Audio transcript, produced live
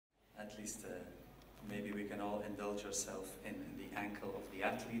at least maybe we can all indulge ourselves in the ankle of the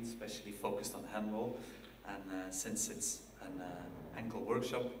athlete, especially focused on handball. And since it's an ankle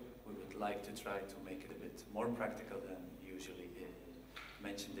workshop, we would like to try to make it a bit more practical than usually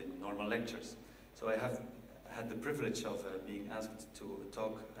mentioned in normal lectures. So I have had the privilege of being asked to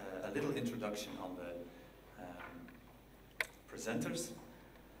talk a little introduction on the presenters.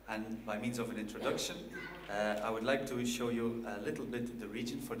 And by means of an introduction, I would like to show you a little bit the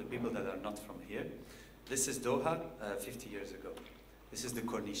region for the people that are not from here. This is Doha 50 years ago. This is the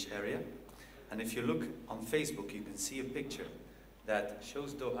Corniche area. And if you look on Facebook, you can see a picture that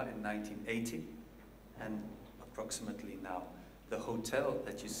shows Doha in 1980 and approximately now. The hotel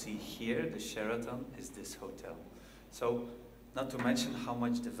that you see here, the Sheraton, is this hotel. So, not to mention how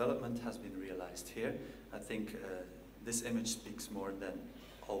much development has been realized here. I think this image speaks more than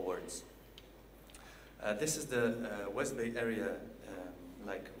all words. This is the West Bay area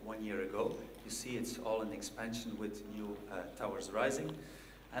like 1 year ago. You see it's all an expansion with new towers rising.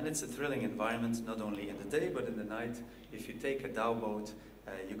 And it's a thrilling environment, not only in the day, but in the night. If you take a dhow boat,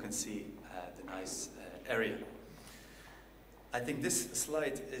 you can see the nice area. I think this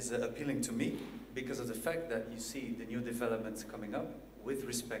slide is appealing to me because of the fact that you see the new developments coming up with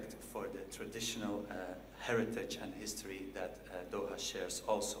respect for the traditional heritage and history that Doha shares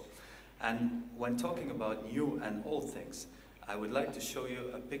also. And when talking about new and old things, I would like to show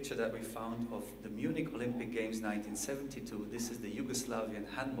you a picture that we found of the Munich Olympic Games 1972. This is the Yugoslavian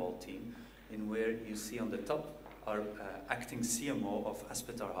handball team, in where you see on the top our acting CMO of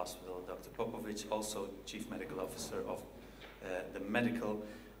Aspetar Hospital, Dr. Popovic, also Chief Medical Officer of the medical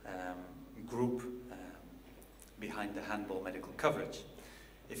group behind the handball medical coverage.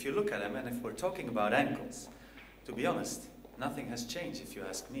 If you look at them, and if we're talking about ankles, to be honest, nothing has changed if you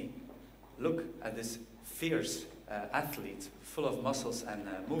ask me. Look at this fierce athlete, full of muscles and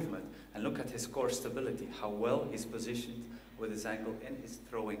movement, and look at his core stability, how well he's positioned with his ankle in his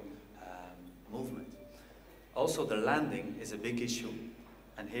throwing movement. Also, the landing is a big issue,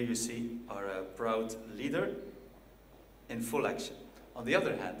 and here you see our proud leader in full action. On the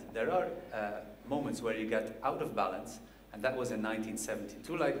other hand, there are moments where you get out of balance, and that was in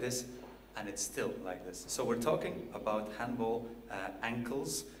 1972 like this, and it's still like this. So we're talking about handball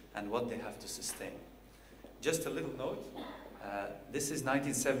ankles and what they have to sustain. Just a little note, this is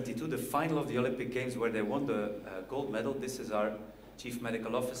 1972, the final of the Olympic Games where they won the gold medal. This is our Chief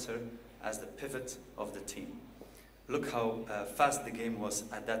Medical Officer as the pivot of the team. Look how fast the game was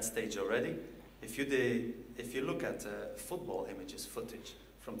at that stage already. If you look at football images, footage,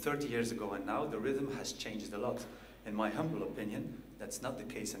 from 30 years ago and now, the rhythm has changed a lot. In my humble opinion, that's not the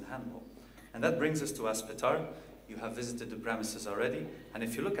case in handball. And that brings us to Aspetar. You have visited the premises already. And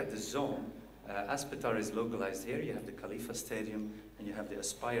if you look at the zone, Aspetar is localized here. You have the Khalifa Stadium and you have the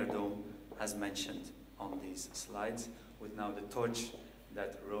Aspire Dome, as mentioned on these slides, with now the torch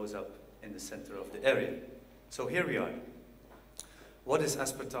that rose up in the center of the area. So here we are. What is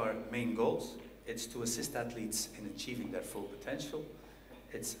Aspetar's main goals? It's to assist athletes in achieving their full potential.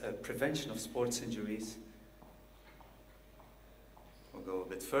 It's a prevention of sports injuries. We'll go a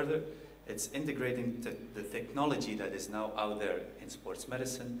bit further. It's integrating the technology that is now out there in sports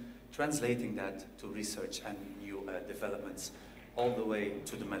medicine, translating that to research and new developments all the way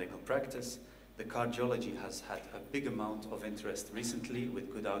to the medical practice. The cardiology has had a big amount of interest recently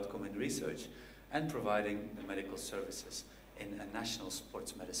with good outcome in research and providing the medical services in a national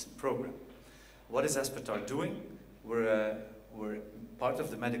sports medicine program. What is Aspetar doing? We're part of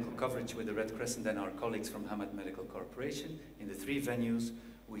the medical coverage with the Red Crescent and our colleagues from Hamad Medical Corporation in the 3 venues.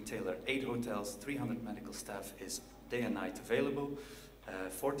 We tailor 8 hotels, 300 medical staff is day and night available,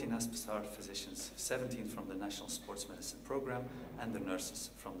 14 Aspetar physicians, 17 from the National Sports Medicine Program, and the nurses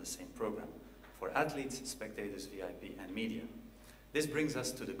from the same program, for athletes, spectators, VIP, and media. This brings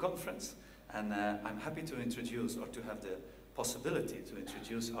us to the conference, and I'm happy to introduce, or to have the possibility to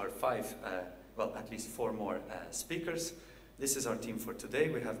introduce our 5, well, at least 4 more speakers. This is our team for today.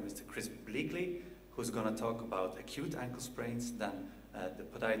 We have Mr. Bleakley, who's going to talk about acute ankle sprains, then the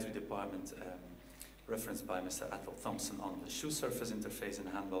podiatry department referenced by Mr. Athol Thompson on the shoe surface interface in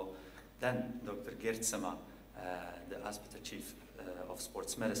handball, then Dr. Geertsema, the Aspetar Chief of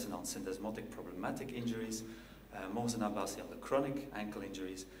Sports Medicine on syndesmotic problematic injuries, Mohsen Abbasi on the chronic ankle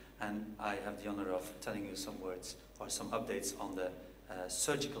injuries, and I have the honor of telling you some words or some updates on the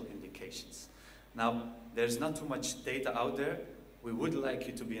surgical indications. Now, there's not too much data out there. We would like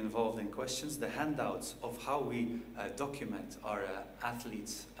you to be involved in questions. The handouts of how we document our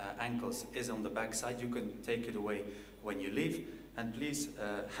athletes' ankles is on the back side. You can take it away when you leave. And please,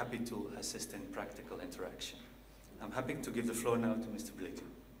 happy to assist in practical interaction. I'm happy to give the floor now to Mr. Bleakley.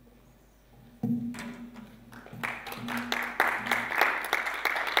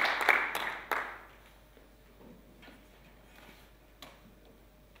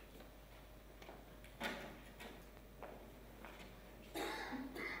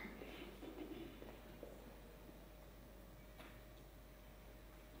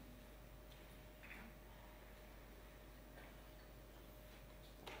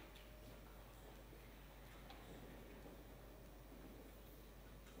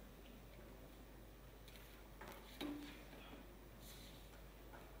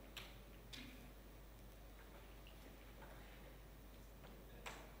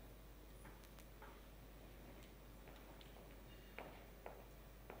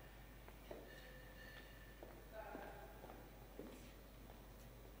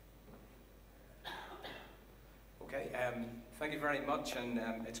 thank you very much, and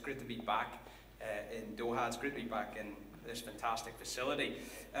it's great to be back in Doha. It's great to be back in this fantastic facility.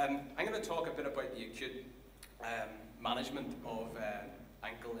 I'm going to talk a bit about the acute management of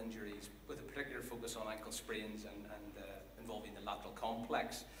ankle injuries, with a particular focus on ankle sprains and involving the lateral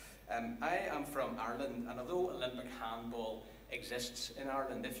complex. I am from Ireland, and although Olympic handball exists in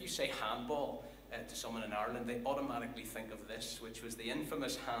Ireland, if you say handball to someone in Ireland, they automatically think of this, which was the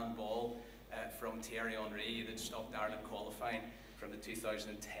infamous handball from Thierry Henry that stopped Ireland qualifying from the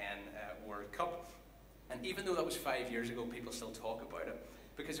 2010 World Cup. And even though that was 5 years ago, people still talk about it,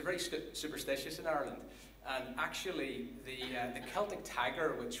 because they're very superstitious in Ireland. And actually, the Celtic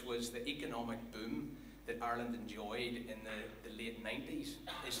Tiger, which was the economic boom that Ireland enjoyed in the late 90s,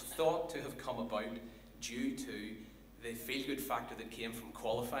 is thought to have come about due to the feel-good factor that came from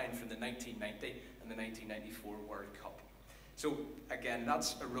qualifying from the 1990 and the 1994 World Cup. So again,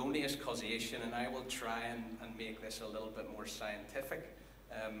 that's erroneous causation, and I will try and make this a little bit more scientific.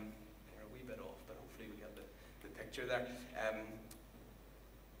 They're a wee bit off, but hopefully we get the picture there.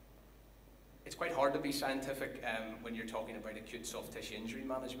 It's quite hard to be scientific when you're talking about acute soft tissue injury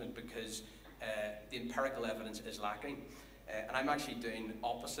management, because the empirical evidence is lacking. And I'm actually doing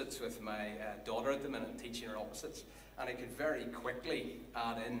opposites with my daughter at the minute, teaching her opposites. And I could very quickly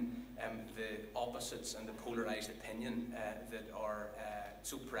add in the opposites and the polarized opinion that are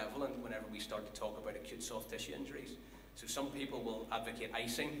so prevalent whenever we start to talk about acute soft tissue injuries. So some people will advocate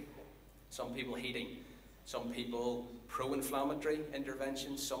icing, some people heating, some people pro-inflammatory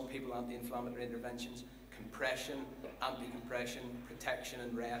interventions, some people anti-inflammatory interventions, compression, anti-compression, protection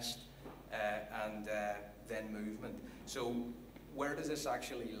and rest, and then movement. So where does this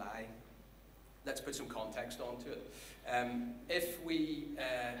actually lie? Let's put some context onto it. If we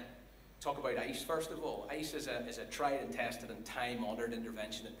talk about ice, first of all, ice is a tried and tested and time-honoured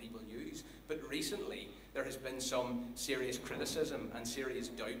intervention that people use. But recently, there has been some serious criticism and serious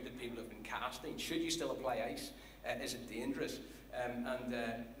doubt that people have been casting. Should you still apply ice? Is it dangerous?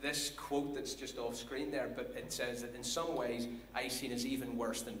 This quote that's just off screen there, but it says that in some ways, icing is even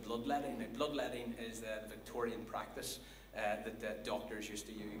worse than bloodletting. Now, bloodletting is the Victorian practice that doctors used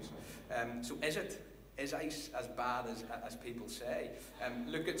to use. So is ice as bad as people say?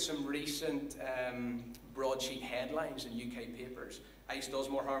 Look at some recent broadsheet headlines in UK papers. Ice does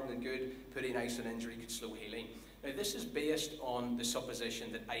more harm than good. Putting ice on injury could slow healing. Now, this is based on the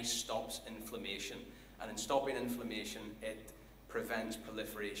supposition that ice stops inflammation. And in stopping inflammation, it prevents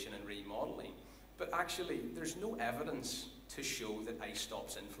proliferation and remodeling. But actually, there's no evidence to show that ice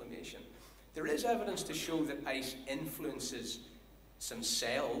stops inflammation. There is evidence to show that ice influences some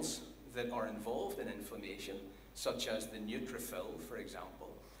cells that are involved in inflammation, such as the neutrophil, for example.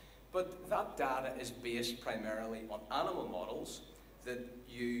 But that data is based primarily on animal models that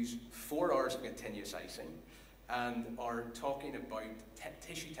use 4 hours of continuous icing and are talking about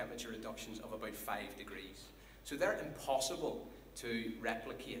tissue temperature reductions of about 5 degrees. So they're impossible to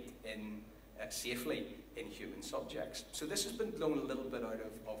replicate safely in human subjects. So this has been blown a little bit out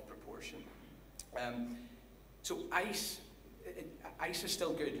of proportion. So ice is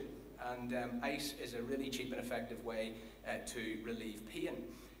still good, and ice is a really cheap and effective way to relieve pain.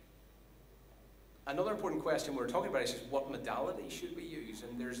 Another important question we're talking about is what modality should we use,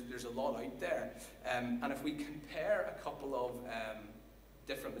 and there's a lot out there. And if we compare a couple of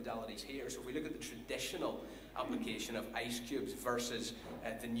different modalities here, so if we look at the traditional application of ice cubes versus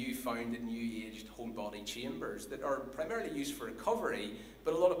the new-found and new-aged whole-body chambers that are primarily used for recovery,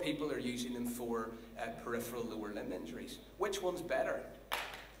 but a lot of people are using them for peripheral lower limb injuries. Which one's better?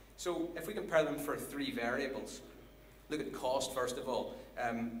 So if we compare them for 3 variables, look at cost first of all.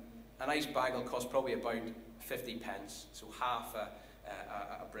 An ice bag will cost probably about 50 pence, so half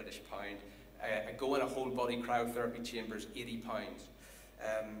a British pound. Go in a whole-body cryotherapy chamber is £80.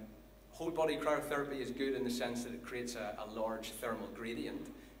 Whole-body cryotherapy is good in the sense that it creates a large thermal gradient,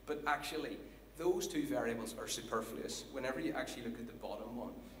 but actually those 2 variables are superfluous whenever you actually look at the bottom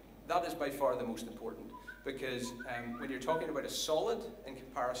one. That is by far the most important, because when you're talking about a solid in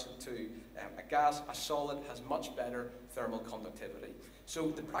comparison to a gas, a solid has much better thermal conductivity. So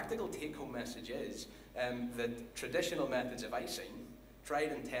the practical take-home message is that traditional methods of icing,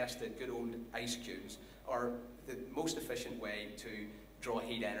 tried and tested good old ice cubes, are the most efficient way to draw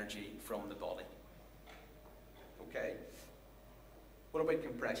heat energy from the body. Okay. What about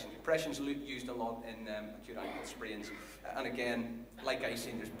compression? Compression is used a lot in acute ankle sprains. And again, like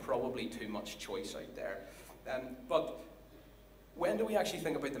icing, there's probably too much choice out there. But when do we actually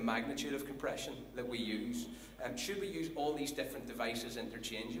think about the magnitude of compression that we use? Should we use all these different devices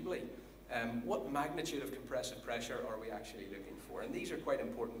interchangeably? What magnitude of compressive pressure are we actually looking for? And these are quite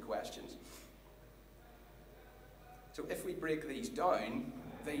important questions. So if we break these down,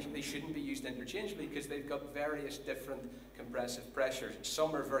 they shouldn't be used interchangeably because they've got various different compressive pressures.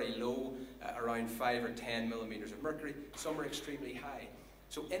 Some are very low, around 5 or 10 millimeters of mercury. Some are extremely high.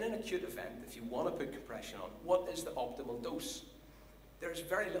 So in an acute event, if you want to put compression on, what is the optimal dose? There's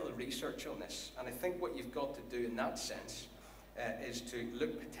very little research on this, and I think what you've got to do in that sense is to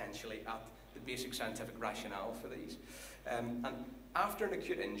look potentially at the basic scientific rationale for these. And after an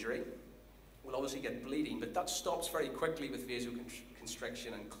acute injury, we'll obviously get bleeding, but that stops very quickly with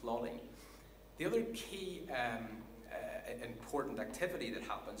vasoconstriction and clotting. The other key important activity that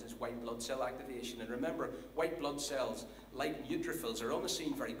happens is white blood cell activation. And remember, white blood cells, like neutrophils, are on the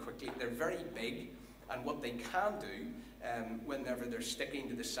scene very quickly. They're very big, and what they can do whenever they're sticking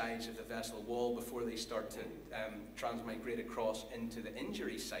to the sides of the vessel wall before they start to transmigrate across into the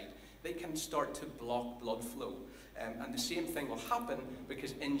injury site, they can start to block blood flow. And the same thing will happen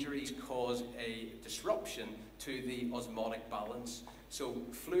because injuries cause a disruption to the osmotic balance. So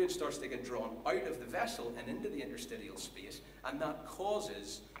fluid starts to get drawn out of the vessel and into the interstitial space, and that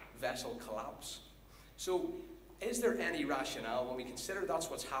causes vessel collapse. So is there any rationale, when we consider that's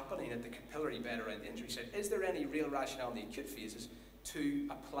what's happening at the capillary bed around the injury site, is there any real rationale in the acute phases to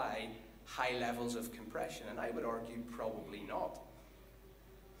apply high levels of compression? And I would argue probably not.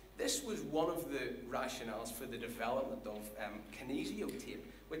 This was one of the rationales for the development of kinesiotape,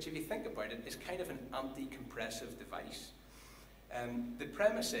 which, if you think about it, is kind of an anti-compressive device. The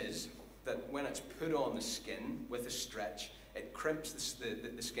premise is that when it's put on the skin with a stretch, it crimps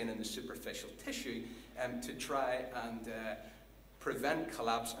the skin and the superficial tissue to try and prevent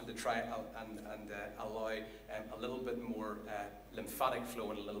collapse and to try and allow a little bit more lymphatic flow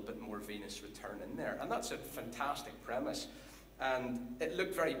and a little bit more venous return in there. And that's a fantastic premise. And it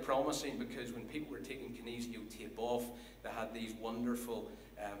looked very promising because when people were taking kinesiotape off, they had these wonderful,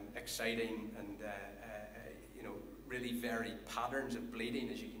 exciting and really varied patterns of bleeding,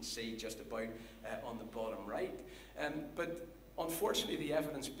 as you can see just about on the bottom right. But unfortunately, the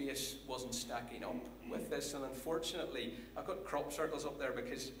evidence base wasn't stacking up with this, and unfortunately, I've got crop circles up there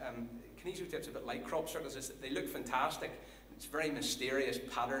because kinesiotape's a bit like crop circles. They look fantastic. It's a very mysterious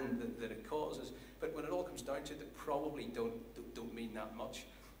pattern that it causes, but when it all comes down to it, they probably don't mean that much.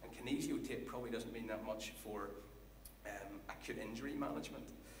 And kinesiotape probably doesn't mean that much for acute injury management.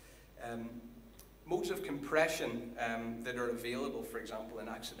 Modes of compression that are available, for example, in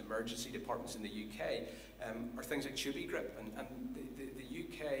accident emergency departments in the UK, are things like tubey grip, and the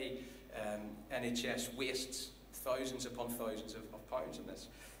UK NHS wastes thousands upon thousands of pounds in this.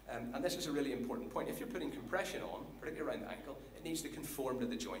 And this is a really important point. If you're putting compression on, particularly around the ankle, it needs to conform to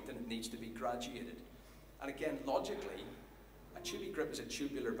the joint and it needs to be graduated. And again, logically, a tubey grip is a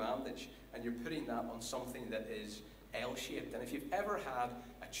tubular bandage, and you're putting that on something that is L-shaped. And if you've ever had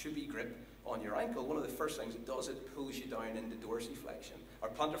a tubey grip on your ankle, one of the first things it does, it pulls you down into dorsiflexion, or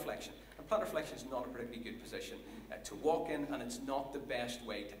plantar flexion. And plantar flexion is not a particularly good position to walk in, and it's not the best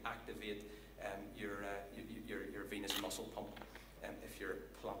way to activate your venous muscle pump if you're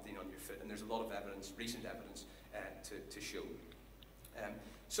planting on your foot. And there's a lot of evidence, recent evidence, to show.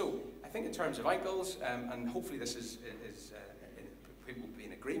 So I think in terms of ankles, and hopefully this is people will be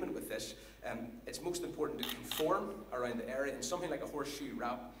in agreement with this, it's most important to conform around the area, and something like a horseshoe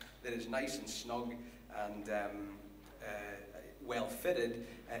wrap that is nice and snug and well fitted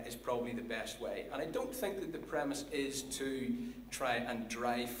is probably the best way. And I don't think that the premise is to try and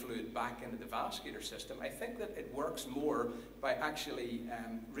drive fluid back into the vascular system. I think that it works more by actually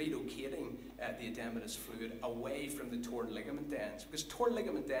relocating the edematous fluid away from the torn ligament ends, because torn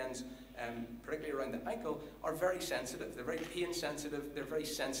ligament ends, particularly around the ankle, are very sensitive. They're very pain sensitive, they're very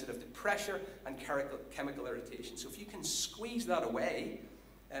sensitive to pressure and chemical irritation. So if you can squeeze that away,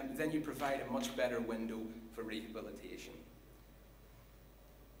 then you provide a much better window for rehabilitation.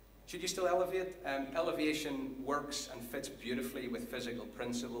 Should you still elevate? Elevation works and fits beautifully with physical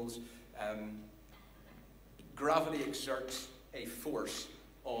principles. Gravity exerts a force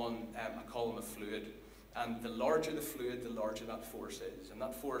on a column of fluid, and the larger the fluid, the larger that force is. And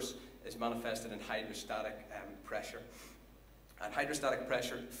that force is manifested in hydrostatic pressure. And hydrostatic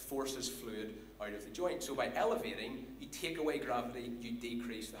pressure forces fluid out of the joint. So by elevating, you take away gravity, you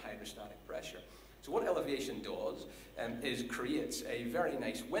decrease the hydrostatic pressure. So what elevation does is creates a very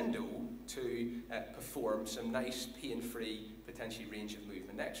nice window to perform some nice pain-free, potentially range of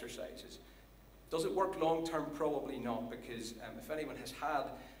movement exercises. Does it work long-term? Probably not, because if anyone has had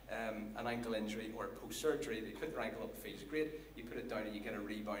an ankle injury or post-surgery, they put their ankle up, it feels great, you put it down and you get a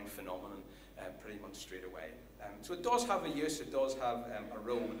rebound phenomenon pretty much straight away. So it does have a use, it does have a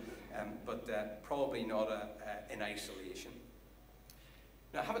role, but probably not in isolation.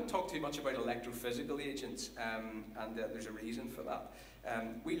 Now, I haven't talked too much about electrophysical agents, and there's a reason for that.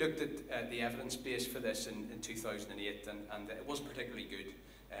 We looked at the evidence base for this in 2008, and it wasn't particularly good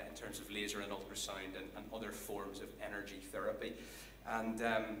in terms of laser and ultrasound and other forms of energy therapy. And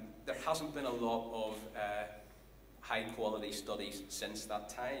there hasn't been a lot of high-quality studies since that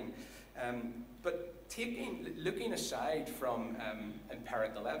time. But looking aside from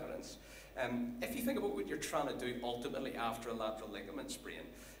empirical evidence, if you think about what you're trying to do ultimately after a lateral ligament sprain,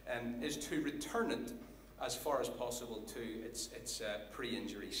 is to return it as far as possible to its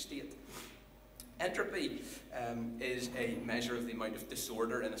pre-injury state. Entropy is a measure of the amount of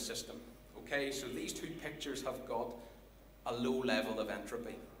disorder in a system. Okay, so these two pictures have got a low level of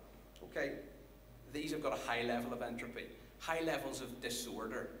entropy. Okay, these have got a high level of entropy, high levels of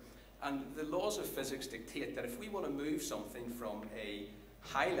disorder. And the laws of physics dictate that if we want to move something from a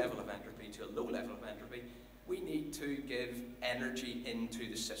high level of entropy to a low level of entropy, we need to give energy into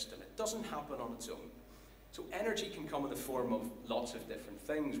the system. It doesn't happen on its own. So energy can come in the form of lots of different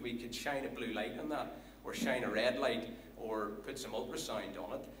things. We could shine a blue light on that, or shine a red light, or put some ultrasound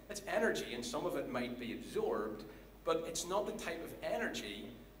on it. It's energy, and some of it might be absorbed, but it's not the type of energy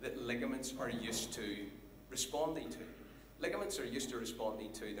that ligaments are used to responding to. Ligaments are used to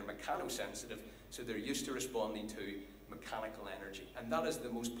responding to, they're mechanosensitive, so they're used to responding to mechanical energy. And that is the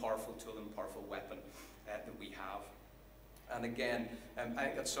most powerful tool and powerful weapon that we have. And again, I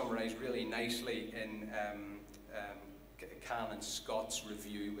think that's summarised really nicely in Kahn and Scott's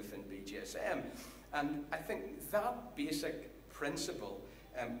review within BGSM. And I think that basic principle,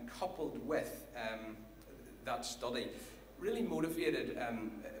 coupled with that study, really motivated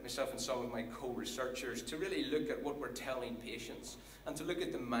myself and some of my co-researchers to really look at what we're telling patients and to look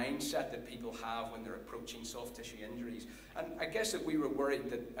at the mindset that people have when they're approaching soft tissue injuries. And I guess that we were worried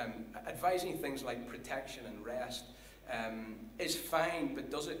that advising things like protection and rest is fine,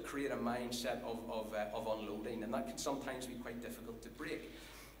 but does it create a mindset of unloading? And that can sometimes be quite difficult to break.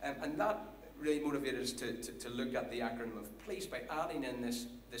 And that really motivated us to look at the acronym of PLEACE by adding in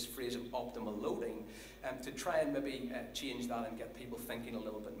this phrase of optimal loading to try and maybe change that and get people thinking a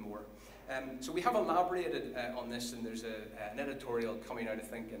little bit more. So we have elaborated on this, and there's an editorial coming out, I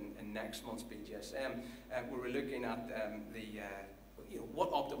think, in next month's BGSM, where we're looking at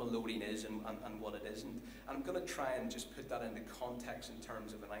what optimal loading is and what it isn't. And I'm going to try and just put that into context in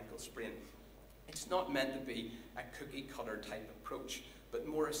terms of an ankle sprain. It's not meant to be a cookie cutter type approach, but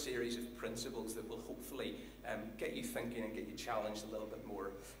more a series of principles that will hopefully get you thinking and get you challenged a little bit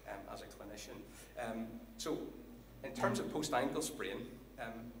more as a clinician. So in terms of post-ankle sprain,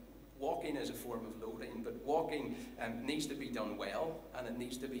 walking is a form of loading, but walking needs to be done well, and it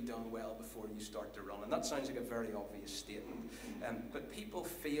needs to be done well before you start to run. And that sounds like a very obvious statement, but people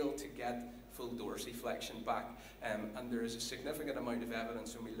fail to get full dorsiflexion back, and there is a significant amount of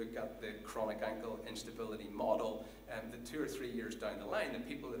evidence when we look at the chronic ankle instability model that 2 or 3 years down the line, the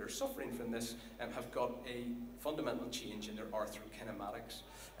people that are suffering from this have got a fundamental change in their arthrokinematics.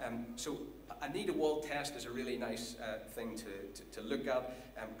 So a knee-to-wall test is a really nice thing to look at,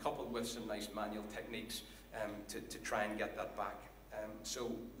 coupled with some nice manual techniques to try and get that back.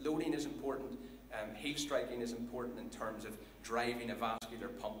 So loading is important, heel striking is important in terms of driving a vascular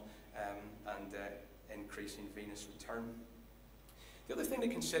pump and increasing venous return. The other thing to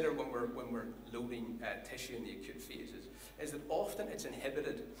consider when we're loading tissue in the acute phases is that often it's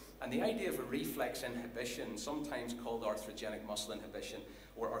inhibited, and the idea of a reflex inhibition, sometimes called arthrogenic muscle inhibition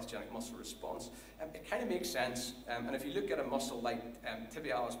or arthrogenic muscle response, it kind of makes sense. And if you look at a muscle like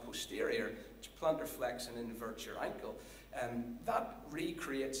tibialis posterior, which plantar flex and inverts your ankle, that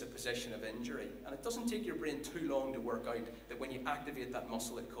recreates a position of injury, and it doesn't take your brain too long to work out that when you activate that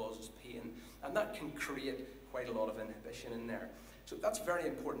muscle it causes pain, and that can create quite a lot of inhibition in there. So that's very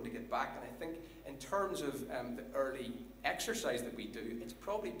important to get back, and I think in terms of the early exercise that we do, it's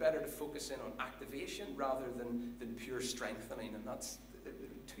probably better to focus in on activation rather than pure strengthening, and that's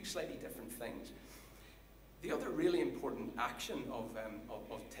two slightly different things. The other really important action of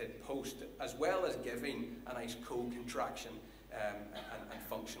TID post, as well as giving a nice co-contraction and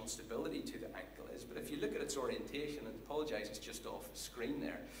functional stability to the ankle is, but if you look at its orientation, and I apologise, it's just off the screen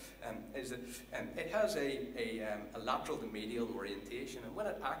there, is that it has a lateral to medial orientation, and when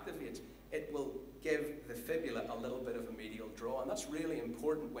it activates, it will give the fibula a little bit of a medial draw, and that's really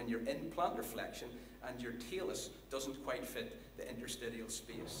important when you're in plantar flexion and your talus doesn't quite fit the interstitial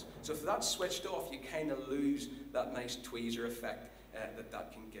space. So if that's switched off, you kind of lose that nice tweezer effect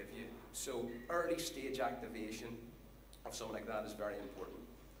that can give you. So early stage activation of something like that is very important.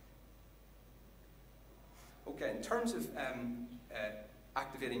 Okay, in terms of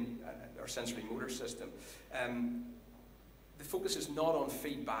activating our sensory motor system, the focus is not on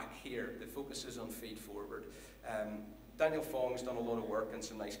feedback here, the focus is on feed forward. Daniel Fong's done a lot of work and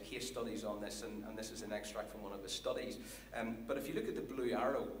some nice case studies on this, and this is an extract from one of his studies. But if you look at the blue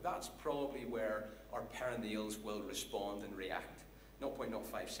arrow, that's probably where our perineals will respond and react,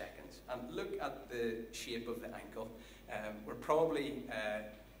 0.05 seconds. And look at the shape of the ankle. We're probably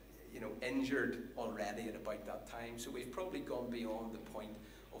injured already at about that time, so we've probably gone beyond the point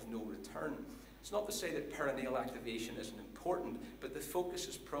of no return. It's not to say that perineal activation isn't important, but the focus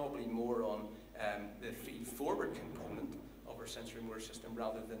is probably more on the feed-forward component of our sensory motor system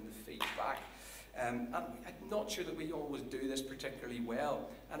rather than the feedback. And I'm not sure that we always do this particularly well,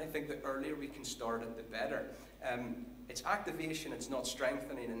 and I think the earlier we can start it, the better. It's activation, it's not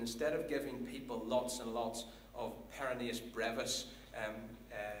strengthening, and instead of giving people lots and lots of peroneus brevis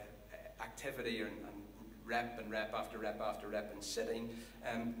activity and rep and rep after rep after rep and sitting,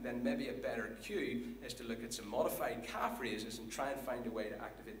 then maybe a better cue is to look at some modified calf raises and try and find a way to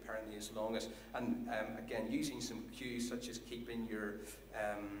activate peroneus longus. And again, using some cues such as keeping your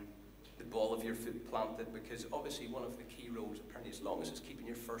the ball of your foot planted, because obviously one of the key roles of peroneus longus is keeping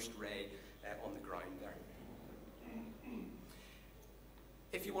your first ray on the ground there.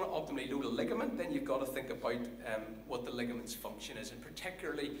 If you want to optimally load a ligament, then you've got to think about what the ligament's function is, and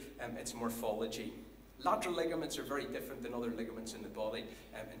particularly its morphology. Lateral ligaments are very different than other ligaments in the body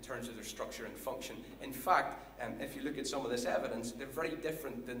in terms of their structure and function. In fact, if you look at some of this evidence, they're very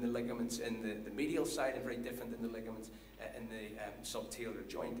different than the ligaments in the medial side and very different than the ligaments in the subtalar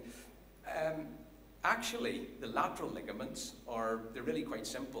joint. Actually, the lateral ligaments they're really quite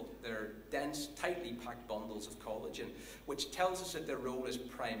simple. They're dense, tightly packed bundles of collagen, which tells us that their role is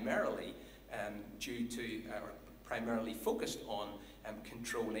primarily primarily focused on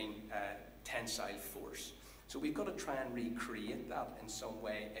controlling tensile force. So we've got to try and recreate that in some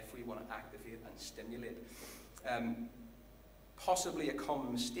way if we want to activate and stimulate. Possibly a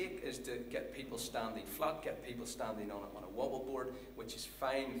common mistake is to get people standing flat, get people standing on a wobble board, which is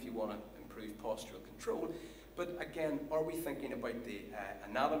fine if you want to improve postural control. But again, are we thinking about the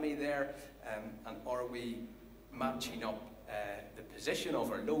anatomy there, and are we matching up the position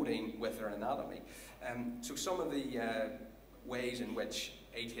of our loading with our anatomy? So some of the ways in which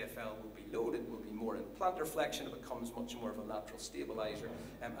ATFL will be loaded will be more in plantar flexion. It becomes much more of a lateral stabilizer,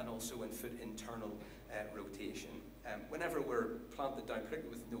 and also in foot internal rotation. Whenever we're planted down, particularly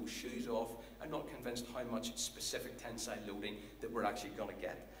with no shoes off, I'm not convinced how much specific tensile loading that we're actually going to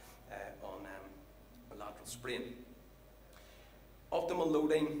get on a lateral sprain. Optimal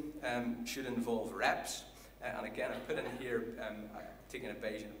loading should involve reps, and again, I've put in here taking a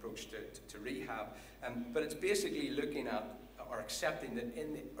Bayesian approach to rehab, but it's basically looking at or accepting that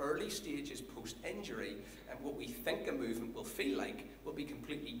in the early stages post-injury, what we think a movement will feel like will be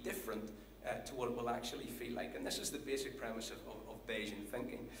completely different to what it will actually feel like. And this is the basic premise of Bayesian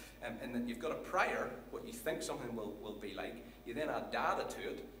thinking, in that you've got a prior, what you think something will be like, you then add data to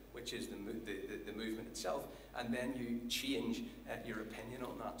it, which is the movement itself, and then you change your opinion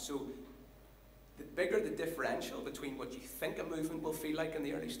on that. So the bigger the differential between what you think a movement will feel like in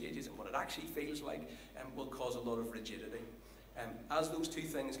the early stages and what it actually feels like will cause a lot of rigidity. As those two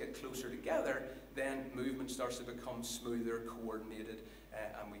things get closer together, then movement starts to become smoother, coordinated,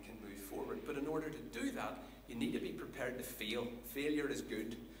 and we can move forward. But in order to do that, you need to be prepared to fail. Failure is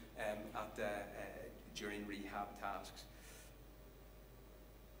good during rehab tasks.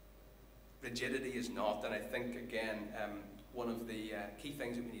 Rigidity is not, and I think, again, one of the key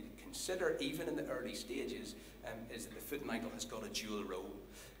things that we need to consider, even in the early stages, is that the foot and ankle has got a dual role.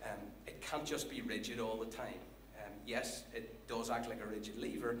 It can't just be rigid all the time. Yes, it does act like a rigid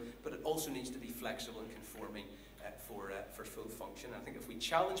lever, but it also needs to be flexible and conforming for full function. I think if we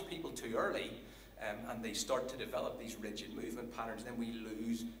challenge people too early and they start to develop these rigid movement patterns, then we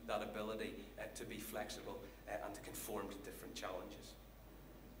lose that ability to be flexible and to conform to different challenges.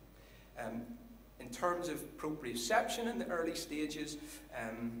 In terms of proprioception in the early stages,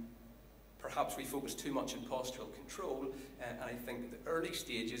 perhaps we focus too much on postural control, and I think the early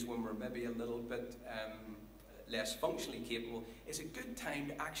stages, when we're maybe a little bit less functionally capable, is a good time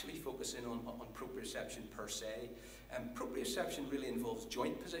to actually focus in on proprioception per se. Proprioception really involves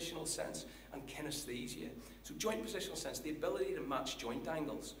joint positional sense and kinesthesia. So joint positional sense, the ability to match joint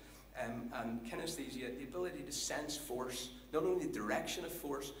angles, and kinesthesia, the ability to sense force, not only the direction of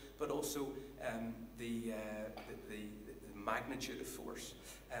force, but also the magnitude of force.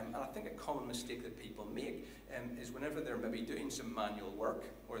 And I think a common mistake that people make is whenever they're maybe doing some manual work,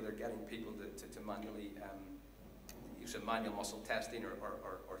 or they're getting people to manually use of manual muscle testing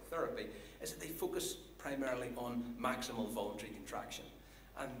or therapy, is that they focus primarily on maximal voluntary contraction.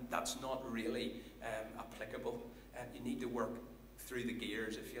 And that's not really applicable. You need to work through the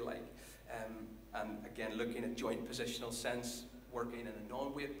gears, if you like. And again, looking at joint positional sense, working in a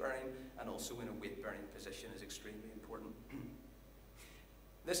non-weight bearing and also in a weight bearing position is extremely important.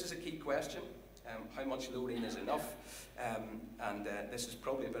 This is a key question. How much loading is enough? This is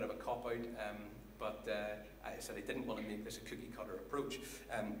probably a bit of a cop-out, but I said I didn't want to make this a cookie-cutter approach.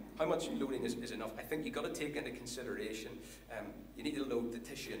 How much loading is enough? I think you've got to take into consideration, you need to load the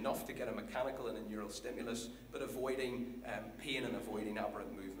tissue enough to get a mechanical and a neural stimulus, but avoiding pain and avoiding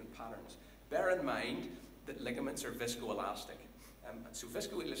aberrant movement patterns. Bear in mind that ligaments are viscoelastic. So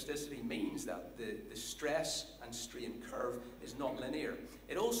viscoelasticity means that the stress and strain curve is not linear.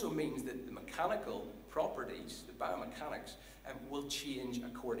 It also means that the mechanical properties, the biomechanics, will change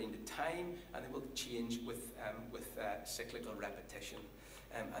according to time, and they will change with cyclical repetition.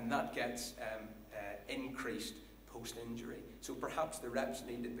 And that gets increased post-injury. So perhaps the reps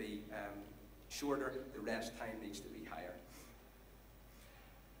need to be shorter, the rest time needs to be higher.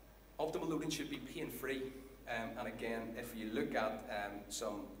 Optimal loading should be pain-free. And again, if you look at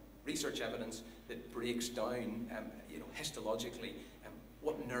some research evidence that breaks down, histologically,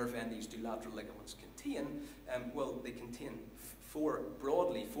 what nerve endings do lateral ligaments contain? Well, they contain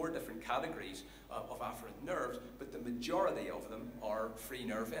broadly four different categories of afferent nerves, but the majority of them are free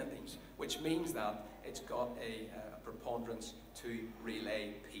nerve endings, which means that it's got a preponderance to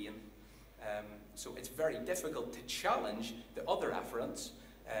relay pain. So it's very difficult to challenge the other afferents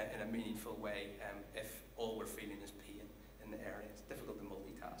in a meaningful way if all we're feeling is pain in the area. It's difficult to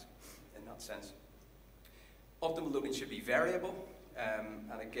multitask in that sense. Optimal loading should be variable,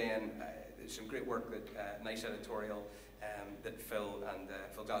 and again, there's some great work that nice editorial that Phil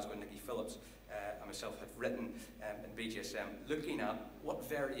Glasgow and Nikki Phillips and myself have written in BGSM, looking at what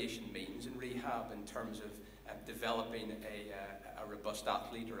variation means in rehab in terms of developing a robust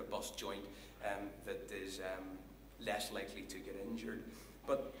athlete or a bust joint that is less likely to get injured.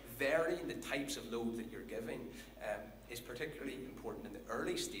 But varying the types of load that you're giving is particularly important in the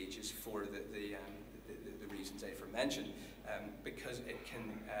early stages for the reasons I mentioned, because it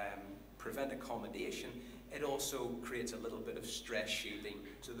can prevent accommodation. It also creates a little bit of stress shielding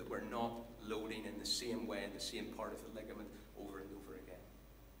so that we're not loading in the same way in the same part of the ligament over and over again.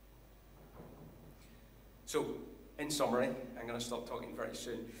 So, in summary, I'm going to stop talking very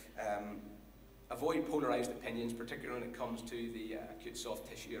soon. Avoid polarized opinions, particularly when it comes to the acute soft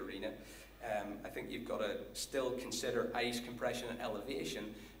tissue arena. I think you've got to still consider ice compression and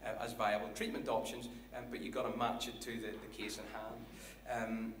elevation as viable treatment options, but you've got to match it to the case in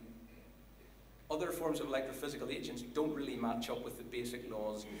hand. Other forms of electrophysical agents don't really match up with the basic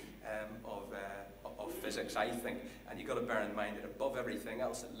laws of physics, I think, and you've got to bear in mind that above everything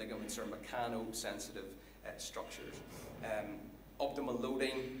else, that ligaments are mechanosensitive structures. Optimal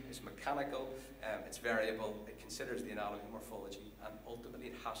loading is mechanical, it's variable, it considers the anatomy and morphology, and ultimately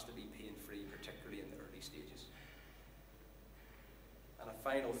it has to be pain-free, particularly in the early stages. And a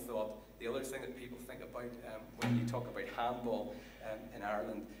final thought, the other thing that people think about when you talk about handball in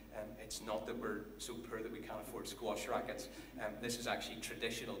Ireland, it's not that we're so poor that we can't afford squash rackets. This is actually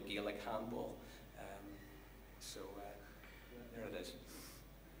traditional Gaelic handball. So there it is.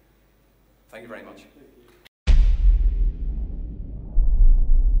 Thank you very much.